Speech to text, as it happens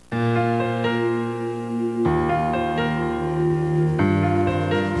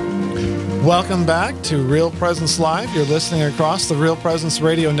Welcome back to Real Presence Live. You're listening across the Real Presence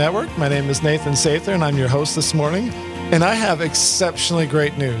Radio Network. My name is Nathan Sather, and I'm your host this morning. And I have exceptionally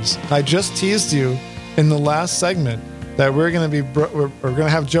great news. I just teased you in the last segment that we're going to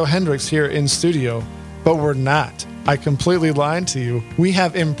have Joe Hendricks here in studio, but we're not. I completely lied to you. We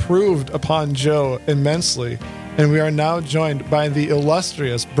have improved upon Joe immensely, and we are now joined by the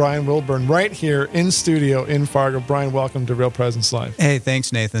illustrious Bryan Wilburn right here in studio in Fargo. Bryan, welcome to Real Presence Live. Hey,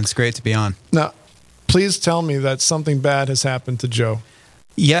 thanks, Nathan. It's great to be on. Now, please tell me that something bad has happened to Joe.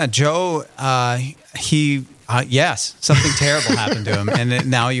 Yeah, Joe, yes, something terrible happened to him,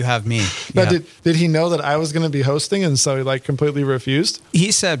 and now you have me. Now, Yeah. did he know that I was going to be hosting, and so he completely refused?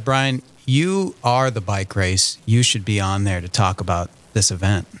 He said, Bryan, you are the bike race. You should be on there to talk about this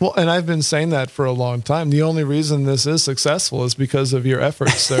event. Well, and I've been saying that for a long time. The only reason this is successful is because of your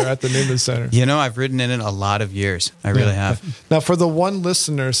efforts there at the Newman Center. You know, I've ridden in it a lot of years. I really have. Now, for the one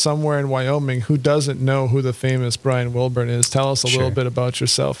listener somewhere in Wyoming who doesn't know who the famous Bryan Wilburn is, tell us a little bit about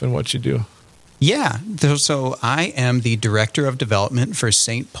yourself and what you do. Yeah, so I am the Director of Development for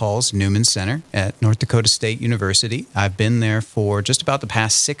St. Paul's Newman Center at North Dakota State University. I've been there for just about the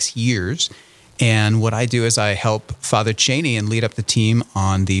past 6 years. And what I do is I help Father Cheney and lead up the team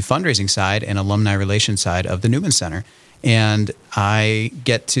on the fundraising side and alumni relations side of the Newman Center. And I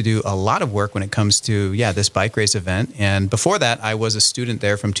get to do a lot of work when it comes to, this bike race event. And before that, I was a student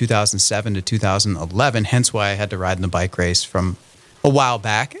there from 2007 to 2011, hence why I had to ride in the bike race from a while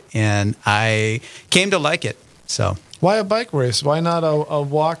back. And I came to like it, so... Why a bike race? Why not a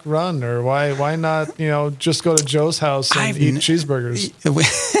walk run? Or why not, just go to Joe's house and eat cheeseburgers?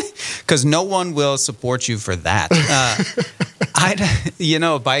 Because no one will support you for that.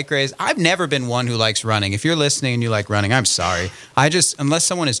 A bike race, I've never been one who likes running. If you're listening and you like running, I'm sorry. Unless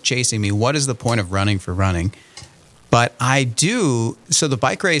someone is chasing me, what is the point of running for running? But I do. So the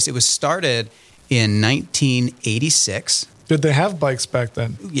bike race, it was started in 1986. Did they have bikes back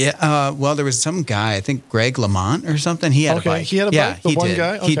then? Yeah. Well, there was some guy, I think Greg LeMond or something. He had a bike. He had a bike? Yeah, the he one did.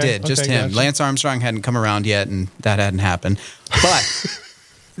 guy? Okay. He did. Just him. Gotcha. Lance Armstrong hadn't come around yet, and that hadn't happened. But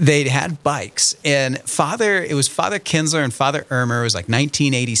they had bikes. And it was Father Kinsler and Father Irmer. It was like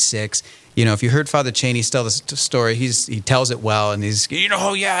 1986. If you heard Father Cheney tell the story, he tells it well. And he's,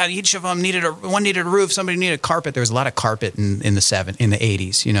 each of them needed one needed a roof, somebody needed a carpet. There was a lot of carpet in the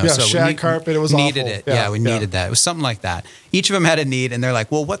 80s. So shag carpet. It was needed awful. it. Yeah, we needed that. It was something like that. Each of them had a need, and they're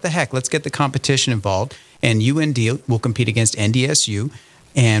like, well, what the heck? Let's get the competition involved. And UND will compete against NDSU,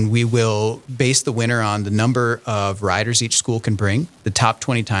 and we will base the winner on the number of riders each school can bring, the top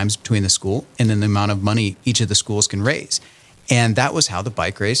 20 times between the school, and then the amount of money each of the schools can raise. And that was how the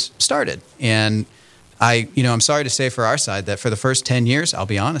bike race started. And I'm sorry to say for our side that for the first 10 years, I'll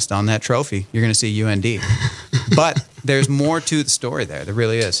be honest, on that trophy, you're going to see UND. But there's more to the story there. There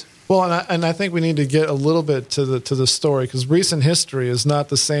really is. Well, and I think we need to get a little bit to the story, because recent history is not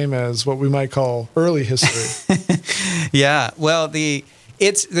the same as what we might call early history. Yeah. Well,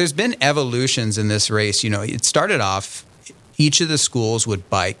 there's been evolutions in this race. It started off, each of the schools would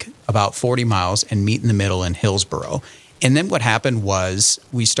bike about 40 miles and meet in the middle in Hillsboro. And then what happened was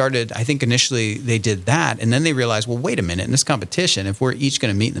we started, I think initially they did that, and then they realized, well, wait a minute, in this competition, if we're each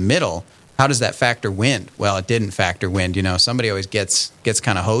going to meet in the middle, how does that factor wind? Well, it didn't factor wind. Somebody always gets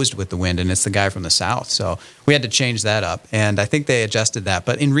kind of hosed with the wind, and it's the guy from the south. So we had to change that up, and I think they adjusted that.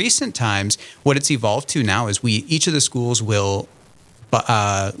 But in recent times, what it's evolved to now is each of the schools we will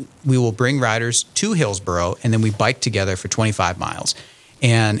bring riders to Hillsboro, and then we bike together for 25 miles.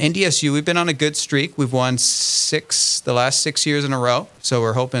 And NDSU, we've been on a good streak. We've won the last 6 years in a row. So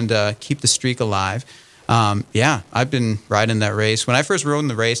we're hoping to keep the streak alive. I've been riding that race. When I first rode in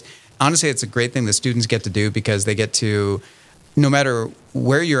the race, honestly, it's a great thing the students get to do, because they get to, no matter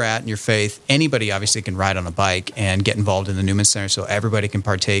where you're at in your faith, anybody obviously can ride on a bike and get involved in the Newman Center, so everybody can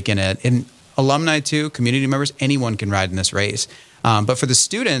partake in it. And alumni too, community members, anyone can ride in this race. But for the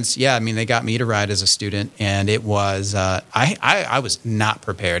students, they got me to ride as a student, and it was, I was not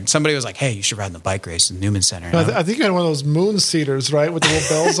prepared. Somebody was like, hey, you should ride in the bike race in the Newman Center. I think you had one of those moon seaters, right, with the little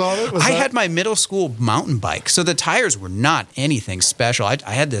bells on it? I had my middle school mountain bike, so the tires were not anything special.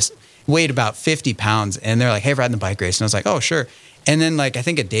 I had this, weighed about 50 pounds, and they're like, hey, ride in the bike race. And I was like, oh, sure. And then, I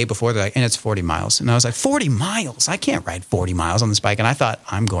think a day before, they're like, and it's 40 miles. And I was like, 40 miles? I can't ride 40 miles on this bike. And I thought,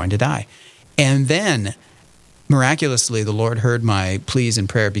 I'm going to die. And then miraculously, the Lord heard my pleas in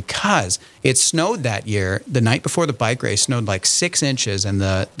prayer, because it snowed that year. The night before the bike race, snowed like 6 inches, and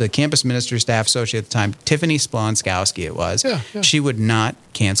the campus minister staff associate at the time, Tiffany Splonskowski it was, she would not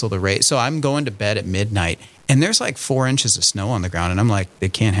cancel the race. So I'm going to bed at midnight, and there's like 4 inches of snow on the ground, and I'm like, they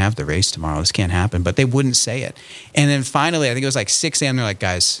can't have the race tomorrow. This can't happen. But they wouldn't say it. And then finally, I think it was like 6 a.m., they're like,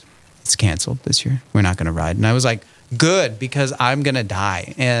 guys, it's canceled this year. We're not going to ride. And I was like, good, because I'm going to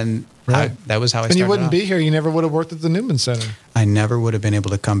die. And that was how I started. And you wouldn't off. be here. You never would have worked at the Newman Center. I never would have been able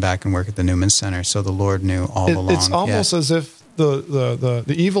to come back and work at the Newman Center. So the Lord knew all along. It's almost as if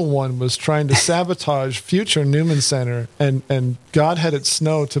the evil one was trying to sabotage future Newman Center, and God had it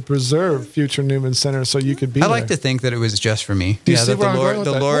snow to preserve future Newman Center so you could be I there. like to think that it was just for me. Do you see that where I'm going with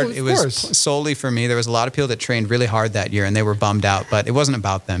that? Lord, Well, it was course. solely for me. There was a lot of people that trained really hard that year, and they were bummed out. But it wasn't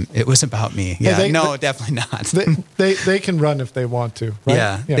about them. It was about me. Yeah, definitely not. They can run if they want to. Right?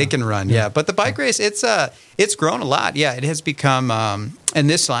 Yeah, they can run. Yeah, but the bike race, it's grown a lot. Yeah, it has become. And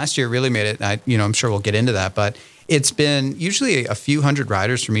this last year really made it. I'm sure we'll get into that, but it's been usually a few hundred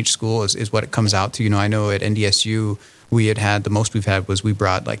riders from each school is what it comes out to. I know at NDSU we had the most we've had was we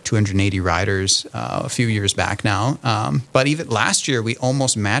brought like 280 riders a few years back now. But even last year we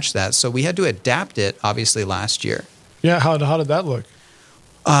almost matched that, so we had to adapt it obviously last year. Yeah, how did that look?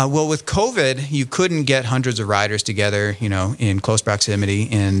 Well, with COVID, you couldn't get hundreds of riders together, in close proximity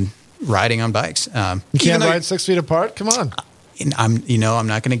and riding on bikes. You can't ride 6 feet apart? Come on. I'm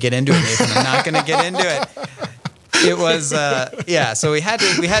not going to get into it, Nathan. I'm not going to get into it. It was, so we had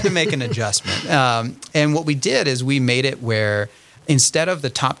to make an adjustment. And what we did is we made it where instead of the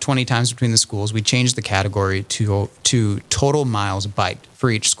top 20 times between the schools, we changed the category to total miles biked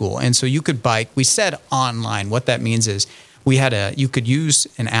for each school. And so you could bike, we said online. What that means is you could use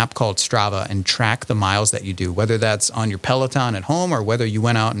an app called Strava and track the miles that you do, whether that's on your Peloton at home or whether you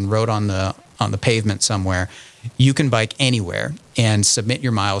went out and rode on the pavement somewhere. You can bike anywhere and submit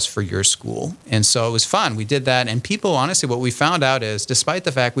your miles for your school. And so it was fun. We did that. And people, honestly, what we found out is despite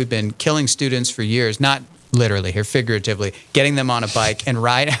the fact we've been killing students for years, not literally here, figuratively, getting them on a bike and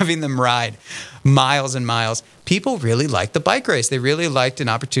having them ride miles and miles, people really liked the bike race. They really liked an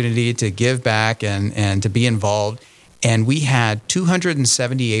opportunity to give back and to be involved. And we had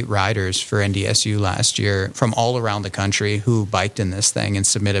 278 riders for NDSU last year from all around the country who biked in this thing and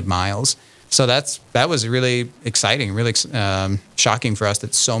submitted miles. So that was really exciting, really shocking for us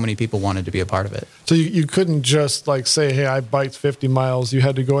that so many people wanted to be a part of it. So you couldn't just say, hey, I biked 50 miles. You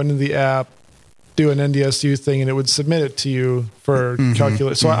had to go into the app, do an NDSU thing, and it would submit it to you for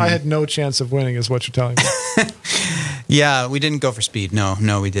calculate. So I had no chance of winning is what you're telling me. Yeah, we didn't go for speed.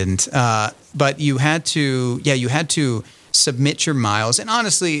 No, we didn't. But you had to submit your miles. And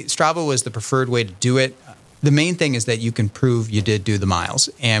honestly, Strava was the preferred way to do it. The main thing is that you can prove you did do the miles.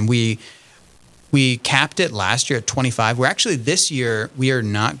 And we capped it last year at 25. We're actually this year, we are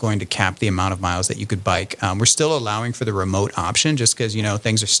not going to cap the amount of miles that you could bike. We're still allowing for the remote option just because,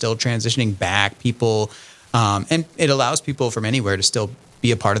 things are still transitioning back. People, and it allows people from anywhere to still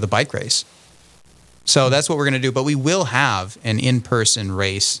be a part of the bike race. So that's what we're going to do. But we will have an in-person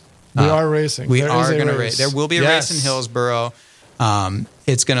race. We are racing. We are going to race. There will be a race in Hillsboro.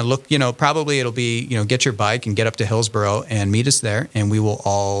 It's going to look, probably it'll be, get your bike and get up to Hillsboro and meet us there, and we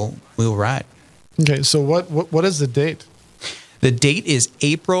will ride. Okay, so what is the date? The date is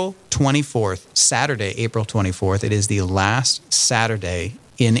April 24th, Saturday, April 24th. It is the last Saturday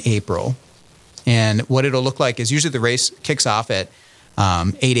in April. And what it'll look like is usually the race kicks off at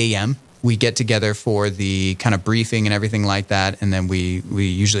 8 a.m. We get together for the kind of briefing and everything like that, and then we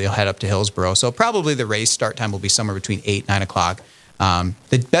usually head up to Hillsboro. So probably the race start time will be somewhere between 8 and 9 o'clock.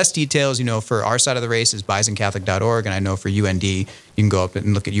 The best details, for our side of the race is bisoncatholic.org, and I know for UND, you can go up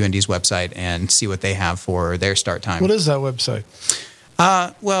and look at UND's website and see what they have for their start time. What is that website?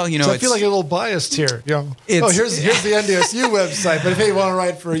 Well, so I feel like a little biased here. Here's the NDSU website, but if you want to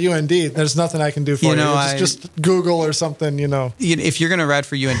ride for UND, there's nothing I can do for you. Just Google or something, If you're going to ride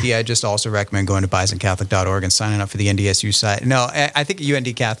for UND, I just also recommend going to bisoncatholic.org and signing up for the NDSU site. No, I think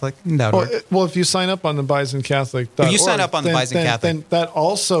UNDcatholic.org. Well, if you sign up on the bisoncatholic.org, if you sign up on the Bison Catholic, then that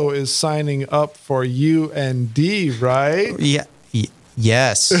also is signing up for UND, right? Yeah.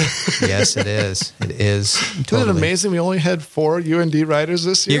 Yes. Yes, it is. It is. Totally. Isn't it amazing? We only had 4 UND riders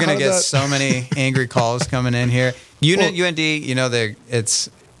this year. You're going to get so many angry calls coming in here. UND, it's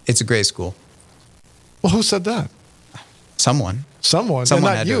a great school. Well, who said that? Someone Someone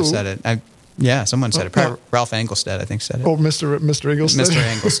had to have said it. Someone said it. Probably Ralph Engelstead, I think, said it. Oh, Mr. Engelstead? Mr.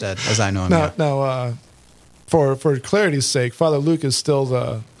 Engelstead, as I know him. Now, for clarity's sake, Father Luke is still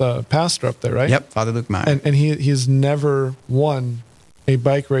the pastor up there, right? Yep, Father Luke Meyer. And he's never won a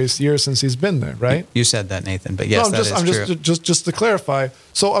bike race year since he's been there, right? You said that, Nathan, but yes, I'm just to clarify.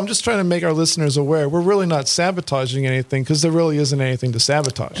 So I'm just trying to make our listeners aware. We're really not sabotaging anything because there really isn't anything to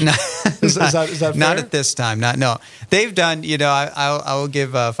sabotage. Is that fair? Not at this time. No. They've done. I will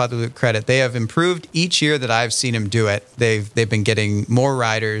give Father Luke credit. They have improved each year that I've seen him do it. They've been getting more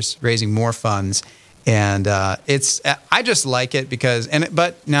riders, raising more funds. And I just like it because,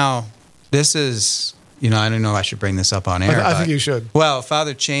 but now this is, I don't know if I should bring this up on air. I think you should. Well,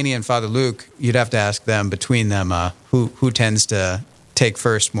 Father Cheney and Father Luke, you'd have to ask them between them who tends to take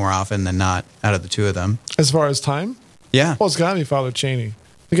first more often than not out of the two of them. As far as time? Yeah. Well, it's got to be Father Cheney.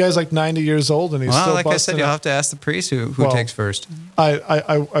 The guy's like 90 years old and he's still like I said, you'll up. have to ask the priest who takes first.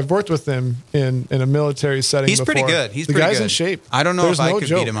 I've worked with him in a military setting He's before. pretty good. The guy's good. in shape. I don't know There's if I no could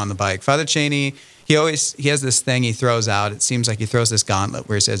joke. beat him on the bike. Father Cheney, he has this thing he throws out. It seems like he throws this gauntlet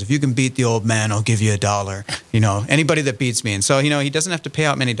where he says, if you can beat the old man, I'll give you $1. Anybody that beats me. And so, he doesn't have to pay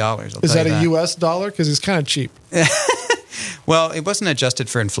out many dollars. Is that a U.S. dollar? Because he's kind of cheap. Well, it wasn't adjusted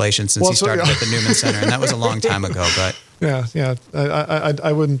for inflation since he started at the Newman Center, and that was a long time ago. But yeah,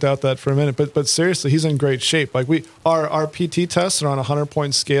 I wouldn't doubt that for a minute. But seriously, he's in great shape. Like our PT tests are on a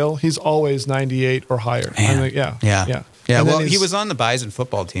 100-point scale. He's always 98 or higher. Man. Yeah. Well, he was on the Bison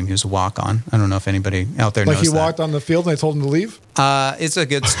football team. He was a walk-on. I don't know if anybody out there knows that. Like he walked on the field and they told him to leave? It's a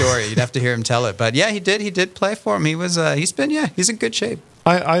good story. You'd have to hear him tell it. But yeah, he did. He did play for him. He's in good shape.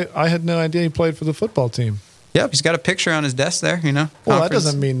 I had no idea he played for the football team. Yep, he's got a picture on his desk there, Well, that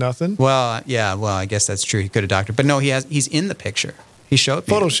doesn't mean nothing. Well, yeah, I guess that's true. He could have doctored. But no, he's in the picture. He showed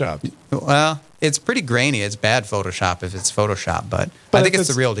me. Photoshopped. Well, it's pretty grainy. It's bad Photoshop if it's Photoshop, but I think it's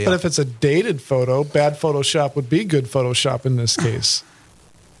the real deal. But if it's a dated photo, bad Photoshop would be good Photoshop in this case.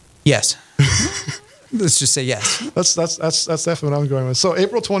 Yes. Let's just say yes. That's definitely what I'm going with. So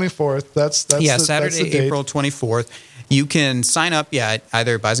April 24th, that's Saturday, the date. April 24th. You can sign up, at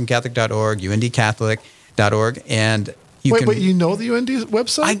either bisoncatholic.org, UNDcatholic.org, and Wait, you know the UND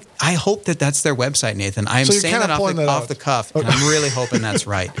website? I hope that's their website, Nathan. I'm saying that off the cuff, and I'm really hoping that's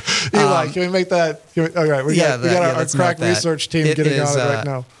right. Can we make that? All right, we got our crack research team getting on it right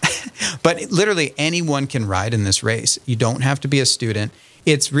now. But literally anyone can ride in this race. You don't have to be a student.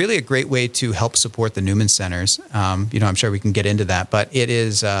 It's really a great way to help support the Newman Centers. I'm sure we can get into that, but it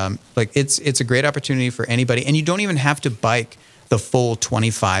is it's a great opportunity for anybody, and you don't even have to bike the full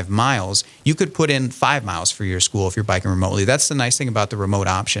 25 miles. You could put in 5 miles for your school if you're biking remotely. That's the nice thing about the remote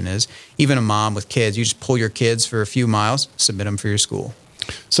option is even a mom with kids, you just pull your kids for a few miles, submit them for your school.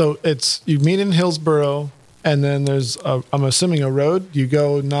 So you meet in Hillsboro, and then there's, I'm assuming, a road. You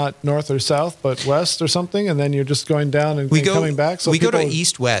go not north or south, but west or something, and then you're just going down and coming back? So we go to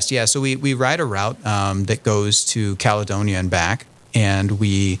east-west, yeah. So we ride a route that goes to Caledonia and back, and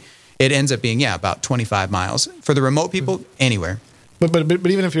it ends up being, about 25 miles. For the remote people, anywhere. But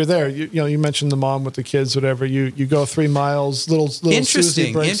even if you're there, you mentioned the mom with the kids, whatever. You go 3 miles. Little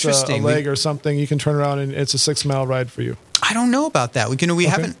Susie breaks a leg or something. You can turn around and it's a 6-mile ride for you. I don't know about that. We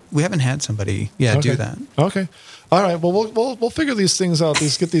haven't had somebody do that. Okay. All right. Well, we'll figure these things out.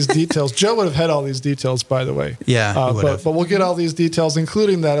 Get these details. Joe would have had all these details, by the way. Yeah. But we'll get all these details,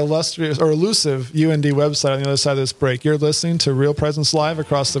 including that illustrious or elusive UND website on the other side of this break. You're listening to Real Presence Live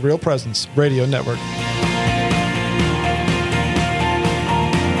across the Real Presence Radio Network.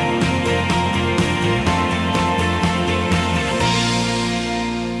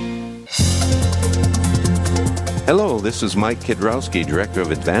 Hello, this is Mike Kidrowski, Director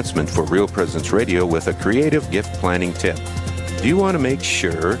of Advancement for Real Presence Radio with a creative gift planning tip. Do you want to make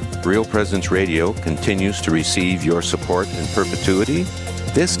sure Real Presence Radio continues to receive your support in perpetuity?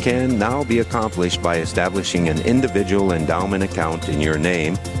 This can now be accomplished by establishing an individual endowment account in your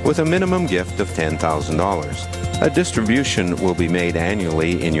name with a minimum gift of $10,000. A distribution will be made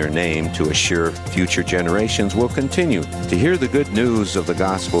annually in your name to assure future generations will continue to hear the good news of the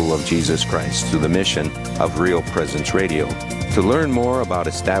gospel of Jesus Christ through the mission of Real Presence Radio. To learn more about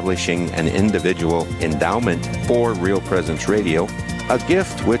establishing an individual endowment for Real Presence Radio, a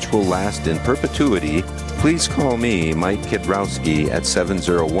gift which will last in perpetuity, please call me, Mike Kidrowski, at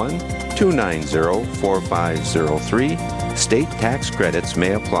 701-290-4503. State tax credits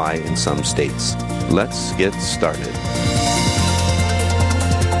may apply in some states. Let's get started.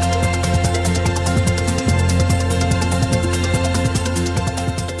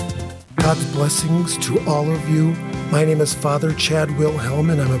 God's blessings to all of you. My name is Father Chad Wilhelm,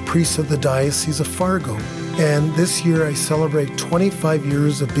 and I'm a priest of the Diocese of Fargo. And this year I celebrate 25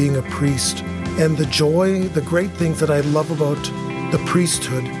 years of being a priest. And the joy, the great things that I love about the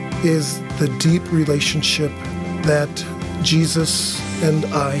priesthood is the deep relationship that Jesus and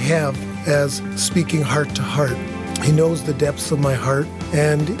I have as speaking heart to heart. He knows the depths of my heart,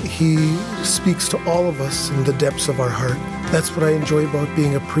 and he speaks to all of us in the depths of our heart. That's what I enjoy about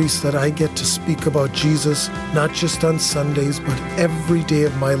being a priest, that I get to speak about Jesus, not just on Sundays, but every day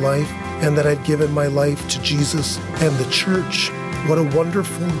of my life, and that I've given my life to Jesus and the church. What a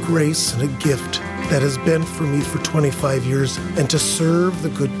wonderful grace and a gift that has been for me for 25 years, and to serve the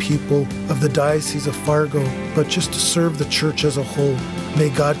good people of the Diocese of Fargo, but just to serve the church as a whole. May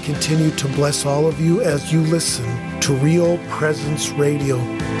God continue to bless all of you as you listen to Real Presence Radio.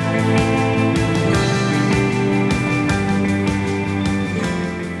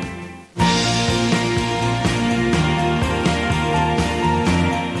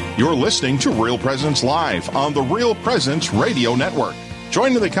 You're listening to Real Presence Live on the Real Presence Radio Network.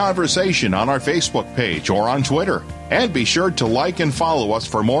 Join in the conversation on our Facebook page or on Twitter. And be sure to like and follow us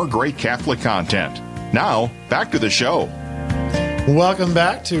for more great Catholic content. Now, back to the show. Welcome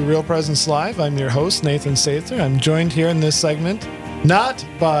back to Real Presence Live. I'm your host, Nathan Sather. I'm joined here in this segment, not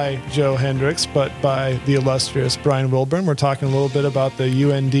by Joe Hendricks, but by the illustrious Bryan Wilburn. We're talking a little bit about the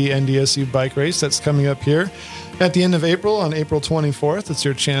UND NDSU Bike Race that's coming up here at the end of April, on April 24th. It's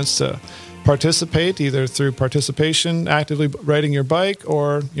your chance to participate, either through participation, actively riding your bike,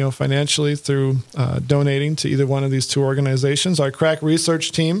 or financially through donating to either one of these two organizations. Our crack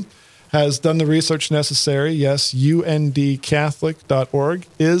research team has done the research necessary. Yes, undcatholic.org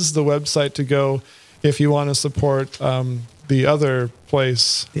is the website to go if you want to support the other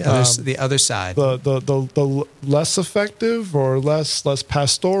place, the other side, the less effective or less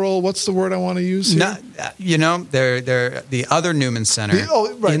pastoral. What's the word I want to use here? They're the other Newman Center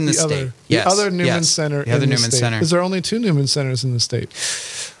in the state. The other Newman Center. The other Newman Center. Is there only 2 Newman Centers in the state?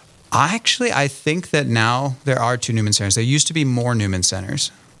 I think that now there are 2 Newman Centers. There used to be more Newman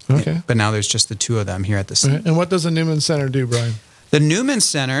Centers. Okay, but now there's just the 2 of them here at the state. And what does a Newman Center do, Bryan? The Newman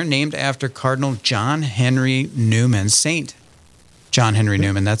Center, named after Cardinal John Henry Newman, Saint John Henry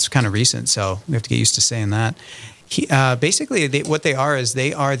Newman. That's kind of recent, so we have to get used to saying that. Basically, what they are is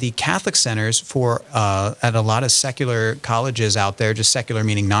they are the Catholic centers for at a lot of secular colleges out there, just secular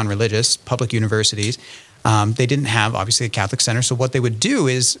meaning non-religious, public universities. They didn't have, obviously, a Catholic center, so what they would do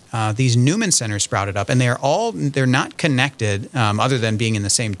is these Newman centers sprouted up, and they're not connected other than being in the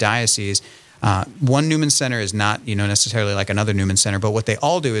same diocese. One Newman Center is not, necessarily like another Newman Center, but what they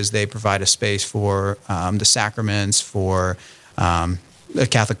all do is they provide a space for the sacraments, for a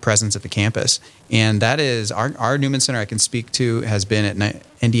Catholic presence at the campus. And that is our Newman Center I can speak to has been at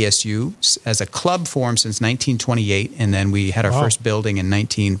NDSU as a club form since 1928. And then we had our first building in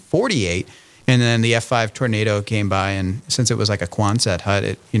 1948. And then the F5 tornado came by, and since it was like a Quonset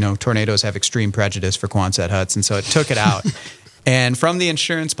hut, tornadoes have extreme prejudice for Quonset huts. And so it took it out. And from the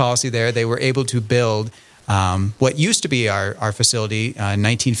insurance policy there, they were able to build what used to be our facility in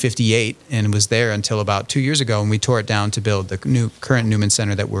 1958, and was there until about 2 years ago, and we tore it down to build the current Newman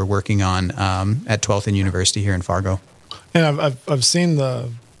Center that we're working on at 12th and University here in Fargo. And I've seen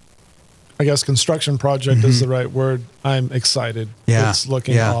I guess construction project is the right word. I'm excited. Yeah. It's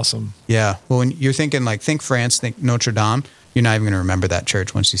looking awesome. Yeah. Well, when you're thinking think France, think Notre Dame, you're not even going to remember that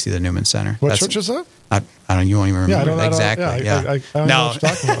church once you see the Newman Center. What church is that? I don't. You won't even remember exactly. I don't know what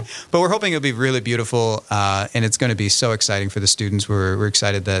you're talking about. But we're hoping it'll be really beautiful, and it's going to be so exciting for the students. We're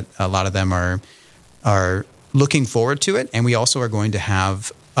excited that a lot of them are looking forward to it, and we also are going to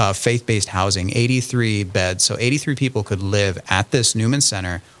have faith-based housing, 83 beds, so 83 people could live at this Newman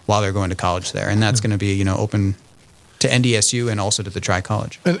Center while they're going to college there, and that's going to be open to NDSU and also to the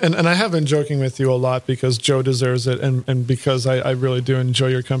Tri-College. And I have been joking with you a lot because Joe deserves it and because I really do enjoy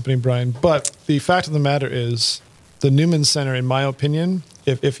your company, Bryan. But the fact of the matter is, the Newman Center, in my opinion,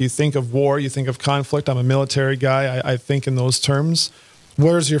 if you think of war, you think of conflict. I'm a military guy. I think in those terms.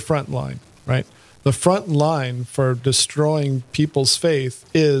 Where's your front line, right? The front line for destroying people's faith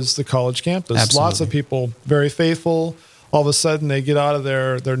is the college campus. Absolutely. Lots of people, very faithful. All of a sudden, they get out of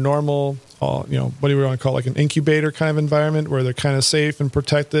their normal, what do we want to call like an incubator kind of environment where they're kind of safe and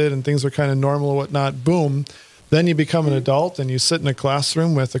protected and things are kind of normal and whatnot. Boom. Then you become an adult and you sit in a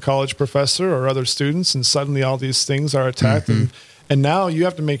classroom with a college professor or other students, and suddenly all these things are attacked. And now you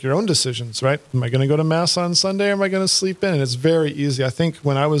have to make your own decisions, right? Am I going to go to Mass on Sunday or am I going to sleep in? And it's very easy. I think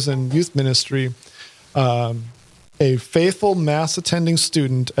when I was in youth ministry, a faithful Mass attending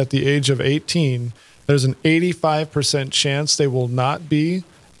student at the age of 18, there's an 85% chance they will not be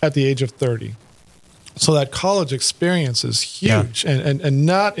at the age of 30. So that college experience is huge and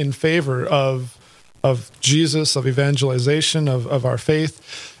not in favor of Jesus, of evangelization, of our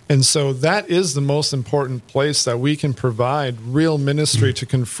faith. And so that is the most important place that we can provide real ministry to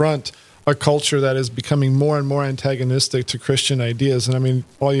confront a culture that is becoming more and more antagonistic to Christian ideas. And I mean,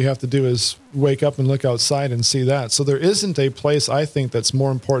 all you have to do is wake up and look outside and see that. So there isn't a place, I think, that's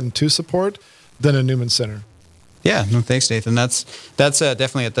more important to support than a Newman Center. Yeah, no, thanks, Nathan. That's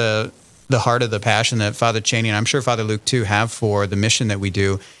definitely at the heart of the passion that Father Cheney, and I'm sure Father Luke too, have for the mission that we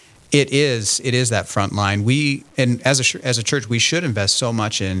do. It is that front line. And as a church, we should invest so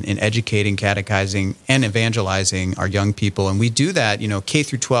much in educating, catechizing, and evangelizing our young people. And we do that, K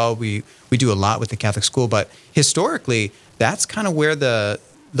through 12. We do a lot with the Catholic school, but historically, that's kind of where the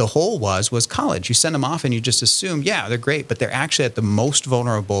hole was college. You send them off and you just assume, yeah, they're great, but they're actually at the most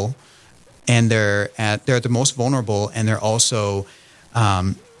vulnerable, and they're at the most vulnerable, and they're also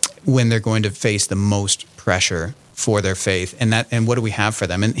when they're going to face the most pressure for their faith. And what do we have for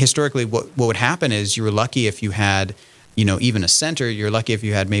them? And historically, what would happen is you were lucky if you had, even a center. You're lucky if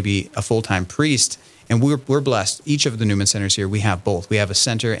you had maybe a full-time priest. And we're blessed. Each of the Newman Centers here, we have both. We have a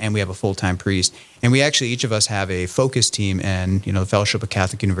center and we have a full-time priest. And we actually, each of us have a focus team and, the Fellowship of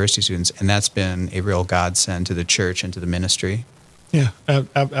Catholic University Students. And that's been a real godsend to the church and to the ministry. Yeah,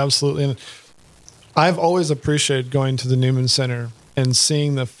 absolutely. And I've always appreciated going to the Newman Center and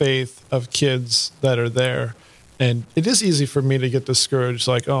seeing the faith of kids that are there. And it is easy for me to get discouraged,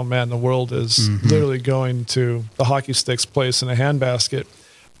 like, oh man, the world is literally going to the hockey sticks place in a handbasket.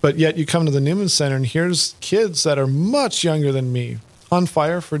 But yet you come to the Newman Center and here's kids that are much younger than me, on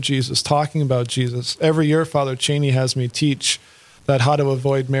fire for Jesus, talking about Jesus. Every year, Father Cheney has me teach that how to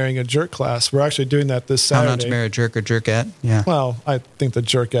avoid marrying a jerk class. We're actually doing that this Saturday. How not to marry a jerk or jerkette? Yeah. Well, I think the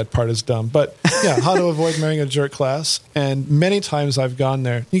jerkette part is dumb. But yeah, how to avoid marrying a jerk class. And many times I've gone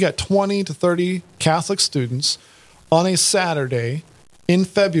there. You got 20 to 30 Catholic students on a Saturday in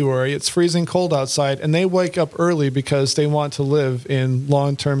February. It's freezing cold outside, and they wake up early because they want to live in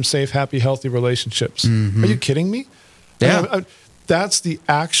long-term, safe, happy, healthy relationships. Are you kidding me? Yeah. That's the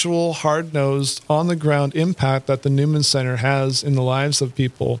actual hard-nosed, on-the-ground impact that the Newman Center has in the lives of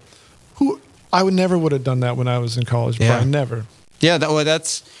people who I would have done that when I was in college, Bryan. Never. Yeah,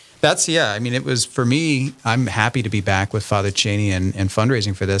 that's yeah. I mean, it was, for me, I'm happy to be back with Father Cheney and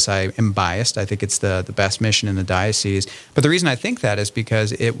fundraising for this. I am biased. I think it's the best mission in the diocese. But the reason I think that is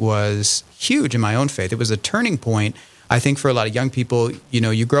because it was huge in my own faith. It was a turning point, I think, for a lot of young people.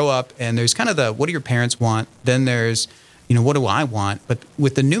 You grow up and there's kind of what do your parents want? Then there's, what do I want? But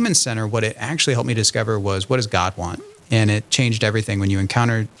with the Newman Center, what it actually helped me discover was, what does God want? And it changed everything when you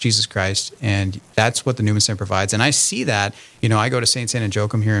encounter Jesus Christ, and that's what the Newman Center provides. And I see that, I go to St.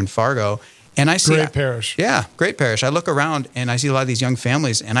 Joachim here in Fargo, and I see great parish. Yeah, great parish. I look around and I see a lot of these young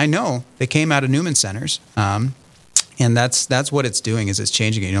families, and I know they came out of Newman Centers, and that's what it's doing, is it's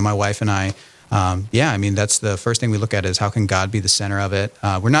changing it. My wife and I, that's the first thing we look at is how can God be the center of it.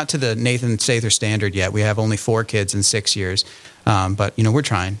 We're not to the Nathan Sather standard yet. We have only 4 kids in 6 years, but we're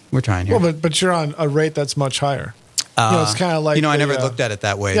trying. We're trying here. Well, but you're on a rate that's much higher. It's kind of like I never looked at it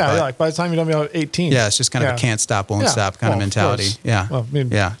that way. Yeah, like by the time you're done, 18. Yeah, it's just kind of a can't stop, won't stop kind of mentality. Yeah, well,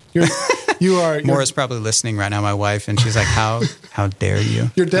 yeah. You are. Maura's probably listening right now, my wife, and she's like, "How dare you?"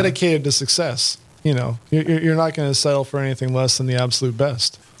 You're dedicated to success. You're not going to settle for anything less than the absolute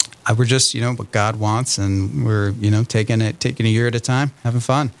best. We're just what God wants, and we're taking a year at a time, having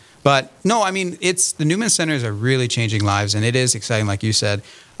fun. But no, I mean, the Newman Centers are really changing lives, and it is exciting, like you said.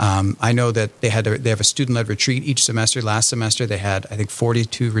 I know that they have a student-led retreat each semester. Last semester, they had, I think,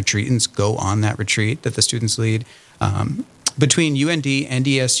 42 retreatants go on that retreat that the students lead. Between UND,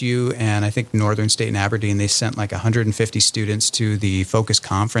 NDSU, and I think Northern State and Aberdeen, they sent like 150 students to the Focus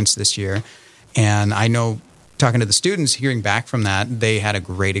Conference this year. And I know, talking to the students, hearing back from that, they had a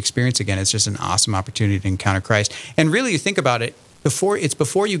great experience again. It's just an awesome opportunity to encounter Christ. And really, you think about it, before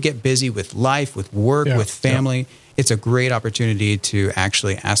you get busy with life, with work, with family, it's a great opportunity to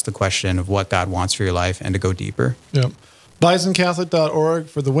actually ask the question of what God wants for your life and to go deeper. Yep. BisonCatholic.org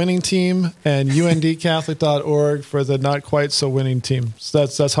for the winning team and UNDCatholic.org for the not quite so winning team. So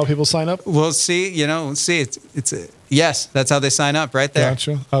that's how people sign up? Well, yes, that's how they sign up right there.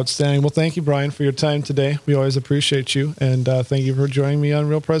 Gotcha. Outstanding. Well, thank you, Bryan, for your time today. We always appreciate you. And thank you for joining me on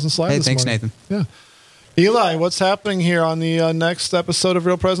Real Presence Live this thanks, morning. Nathan. Yeah. Eli, what's happening here on the next episode of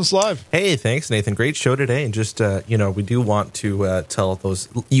Real Presence Live? Hey, thanks, Nathan. Great show today. And just, we do want to tell those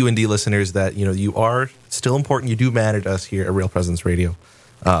UND listeners that, you are still important. You do matter to us here at Real Presence Radio.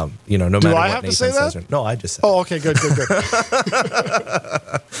 No matter what I have Nathan to say says. that? No, I just said Oh, okay, good.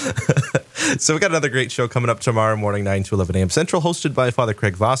 So we got another great show coming up tomorrow morning, 9 to 11 a.m. Central, hosted by Father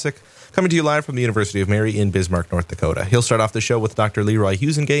Craig Vosick, coming to you live from the University of Mary in Bismarck, North Dakota. He'll start off the show with Dr. Leroy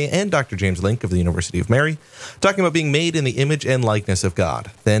Husengay and Dr. James Link of the University of Mary, talking about being made in the image and likeness of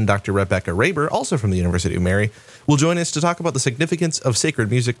God. Then Dr. Rebecca Raber, also from the University of Mary, will join us to talk about the significance of sacred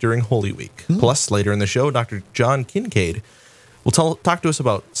music during Holy Week. Plus, later in the show, Dr. John Kincaid will talk to us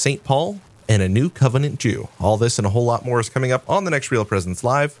about St. Paul and a New Covenant Jew. All this and a whole lot more is coming up on the next Real Presence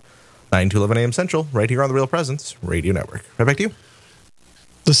Live, 9 to 11 a.m. Central, right here on the Real Presence Radio Network. Right back to you.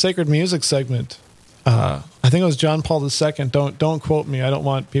 The Sacred Music segment. I think it was John Paul II. Don't quote me. I don't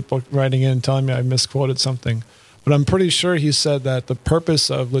want people writing in and telling me I misquoted something. But I'm pretty sure he said that the purpose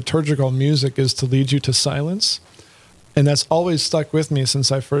of liturgical music is to lead you to silence. And that's always stuck with me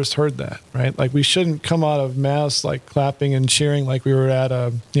since I first heard that, right? Like, we shouldn't come out of Mass like clapping and cheering like we were at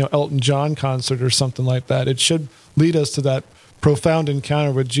a Elton John concert or something like that. It should lead us to that profound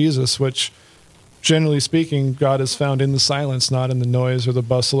encounter with Jesus, which, generally speaking, God is found in the silence, not in the noise or the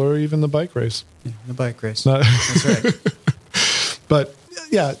bustle or even the bike race. Yeah, the bike race. That's right. But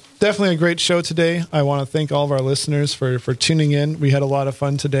yeah, definitely a great show today. I want to thank all of our listeners for tuning in. We had a lot of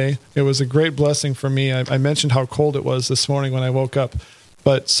fun today. It was a great blessing for me. I mentioned how cold it was this morning when I woke up,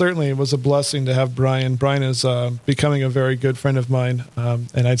 but certainly it was a blessing to have Bryan. Bryan is becoming a very good friend of mine,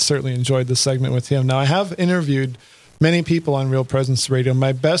 and I certainly enjoyed the segment with him. Now, I have interviewed many people on Real Presence Radio.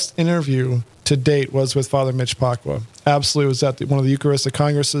 My best interview to date was with Father Mitch Pacwa. Absolutely, was at one of the Eucharistic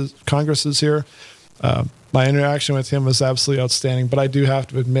congresses here. My interaction with him was absolutely outstanding, but I do have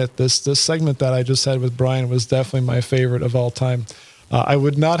to admit this segment that I just had with Bryan was definitely my favorite of all time. I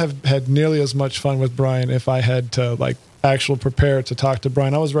would not have had nearly as much fun with Bryan if I had to actually prepare to talk to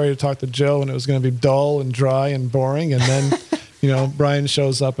Bryan. I was ready to talk to Joe, and it was going to be dull and dry and boring, and then Bryan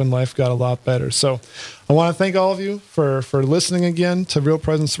shows up and life got a lot better. So I want to thank all of you for listening again to Real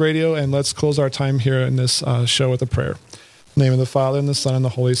Presence Radio, and let's close our time here in this show with a prayer. In the name of the Father, and the Son, and the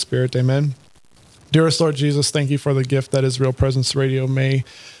Holy Spirit. Amen. Dearest Lord Jesus, thank you for the gift that is Real Presence Radio. May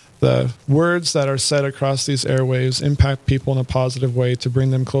the words that are said across these airwaves impact people in a positive way to bring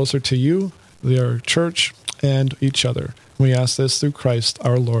them closer to you, their church, and each other. We ask this through Christ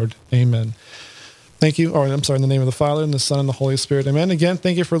our Lord. Amen. Thank you. In the name of the Father, and the Son, and the Holy Spirit. Amen. Again,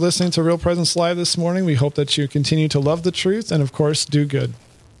 thank you for listening to Real Presence Live this morning. We hope that you continue to love the truth and, of course, do good.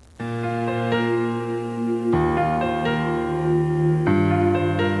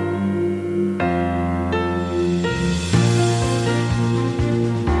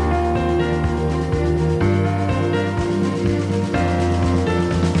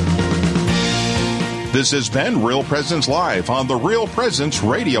 This has been Real Presence Live on the Real Presence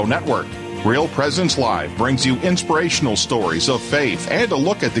Radio Network. Real Presence Live brings you inspirational stories of faith and a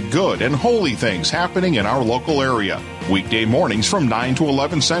look at the good and holy things happening in our local area. Weekday mornings from 9 to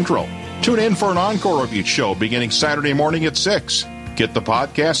 11 Central. Tune in for an encore of each show beginning Saturday morning at 6. Get the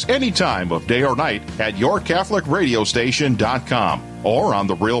podcast any time of day or night at yourcatholicradiostation.com or on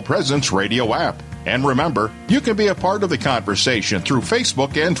the Real Presence Radio app. And remember, you can be a part of the conversation through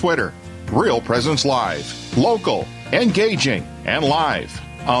Facebook and Twitter. Real Presence Live. Local, engaging, and live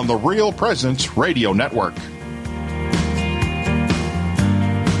on the Real Presence Radio Network.